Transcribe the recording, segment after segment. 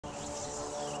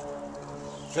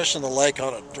Fishing the lake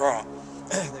on a drop.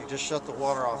 They just shut the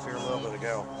water off here a little bit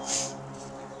ago.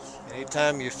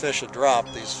 Anytime you fish a drop,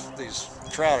 these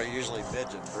trout are usually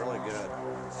midging really good.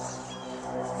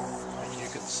 As you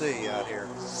can see out here,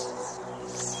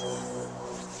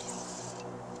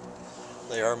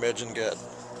 they are midging good.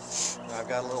 I've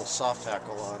got a little soft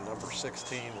tackle on, number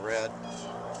 16 red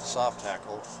soft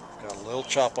tackle. Got a little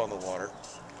chop on the water,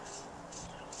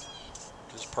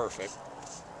 which is perfect.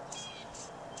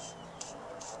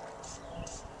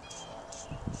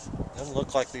 Doesn't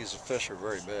look like these fish are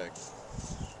very big.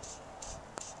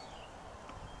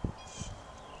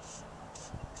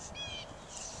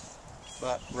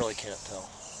 But really can't tell.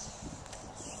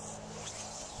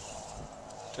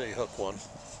 Till you hook one.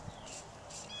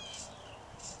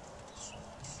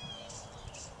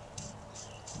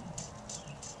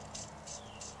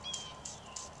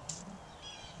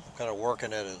 I'm kind of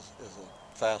working it as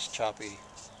a fast, choppy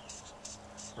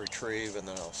retrieve, and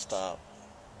then I'll stop.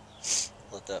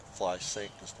 Let that fly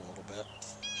sink just a little bit.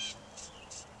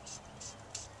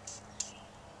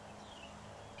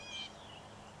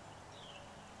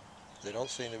 They don't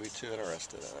seem to be too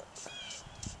interested in it.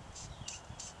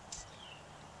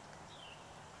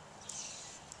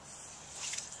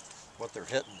 What they're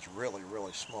hitting is really,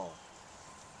 really small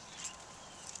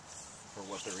for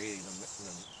what they're eating.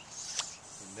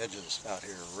 The midges out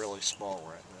here are really small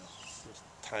right now. Just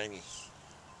tiny,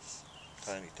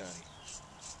 tiny, tiny.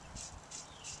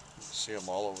 You can see them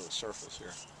all over the surface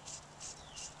here.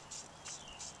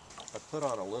 I put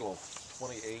on a little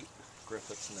 28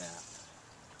 Griffith's gnat,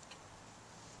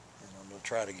 and I'm going to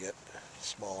try to get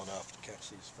small enough to catch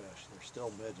these fish. They're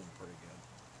still midging pretty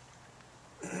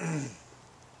good.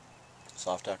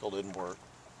 Soft tackle didn't work.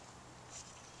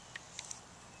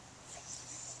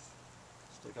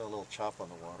 Still got a little chop on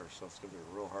the water, so it's going to be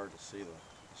real hard to see the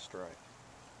strike.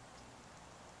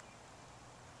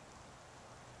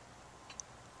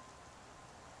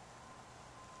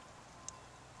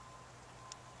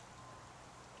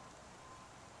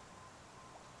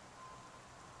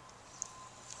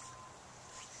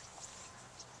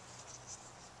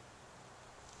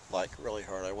 Like really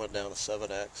hard. I went down to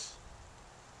 7X.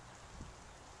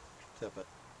 Tip it.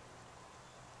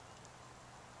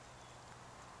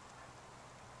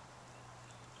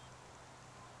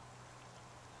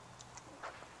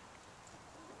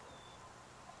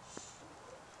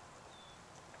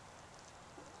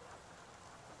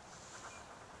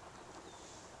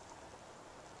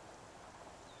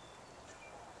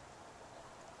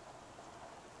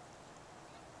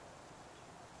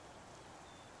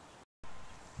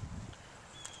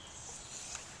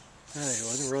 They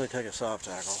wouldn't really take a soft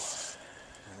tackle,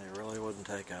 and they really wouldn't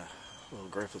take a little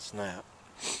Griffith's gnat.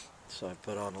 So I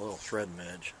put on a little thread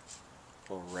midge,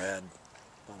 a little red,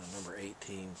 about a number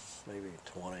 18, maybe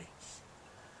 20.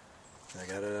 I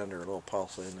got it under a little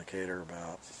pulse indicator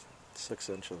about 6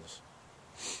 inches.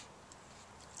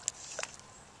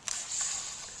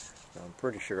 Now, I'm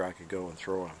pretty sure I could go and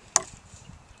throw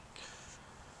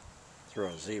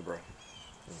a zebra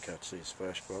and catch these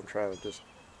fish, but I'm trying just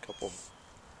a couple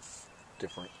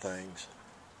different things.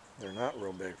 They're not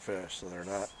real big fish, so they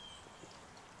haven't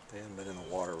been in the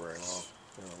water very long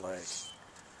in the lake.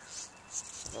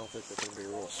 I don't think they're going to be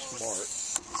real smart.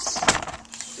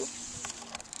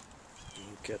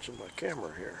 I'm catching my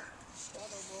camera here.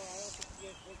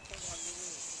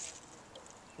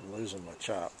 I'm losing my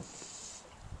chop.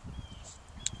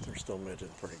 They're still midging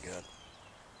pretty good.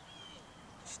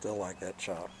 Still like that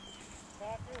chop.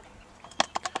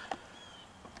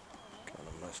 Kind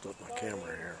of messed up my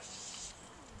camera here.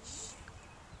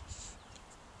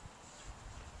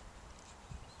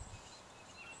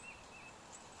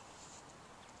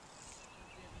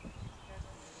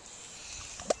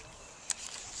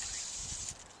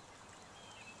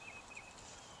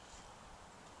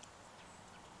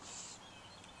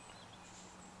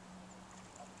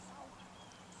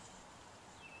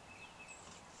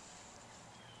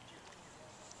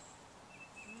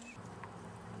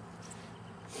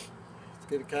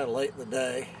 Getting kind of late in the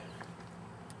day.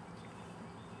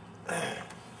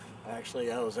 Actually,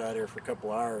 I was out here for a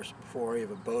couple hours before I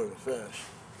even boated a fish.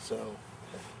 So,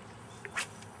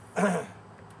 and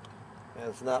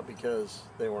it's not because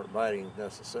they weren't biting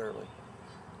necessarily.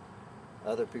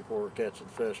 Other people were catching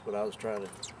fish, but I was trying to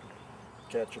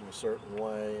catch them a certain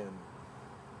way,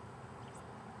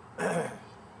 and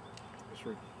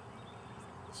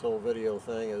this whole video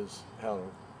thing is how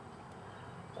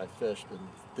I fished and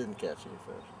didn't catch any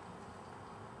fish.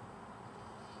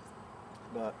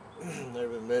 But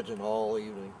they've been midging all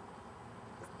evening.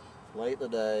 Late in the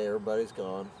day, everybody's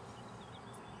gone.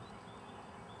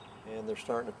 and they're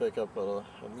starting to pick up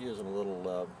I'm using a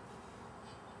little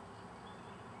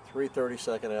 3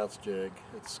 32nd ounce jig.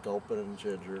 It's sculpin and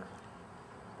ginger,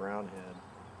 brown head.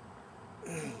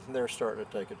 They're starting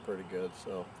to take it pretty good,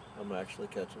 so I'm actually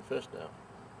catching fish now.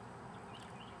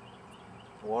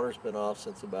 The water's been off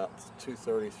since about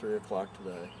 2:30, 3 o'clock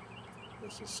today.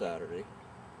 This is Saturday.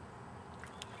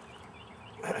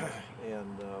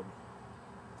 And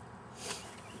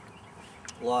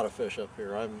a lot of fish up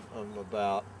here. I'm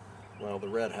about, well, the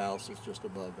red house is just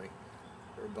above me.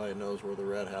 Everybody knows where the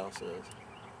red house is.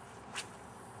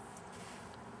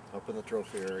 Up in the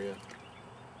trophy area.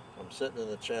 I'm sitting in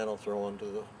the channel throwing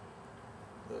to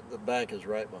the bank is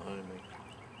right behind me.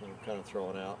 I'm kind of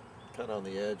throwing out, kind of on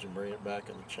the edge and bring it back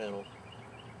in the channel.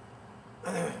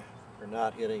 They're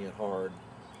not hitting it hard.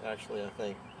 Actually, I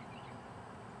think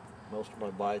most of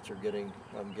my bites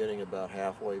I'm getting about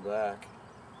halfway back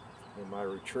in my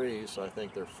retrieve, so I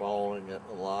think they're following it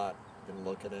a lot and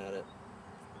looking at it,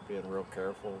 being real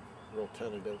careful, real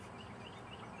tentative.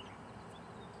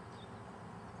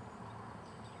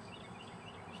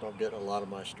 So I'm getting a lot of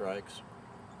my strikes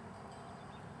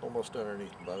almost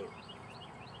underneath the boat.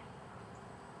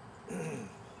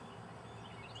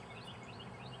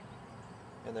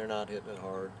 And they're not hitting it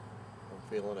hard. I'm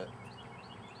feeling it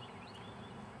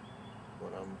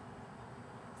when I'm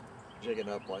jigging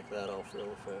up like that. I'll feel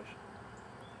the fish.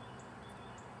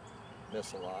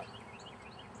 Miss a lot.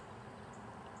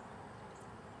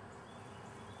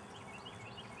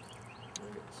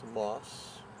 I'll get some moss.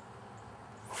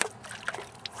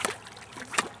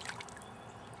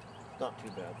 Not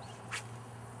too bad.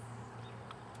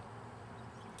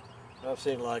 I've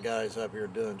seen a lot of guys up here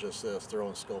doing just this,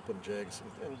 throwing sculpin jigs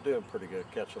and doing pretty good,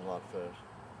 catching a lot of fish.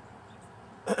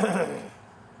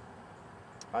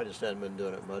 I just hadn't been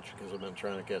doing it much because I've been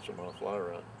trying to catch them on a fly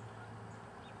rod.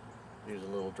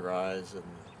 Using little dries and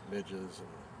midges and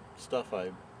stuff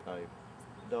I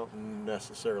don't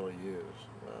necessarily use.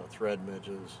 Thread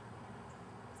midges.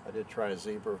 I did try a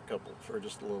zebra for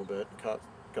just a little bit and caught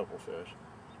a couple fish.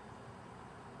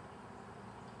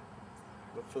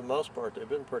 But for the most part, they've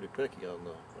been pretty picky on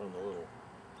the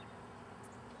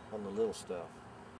little stuff.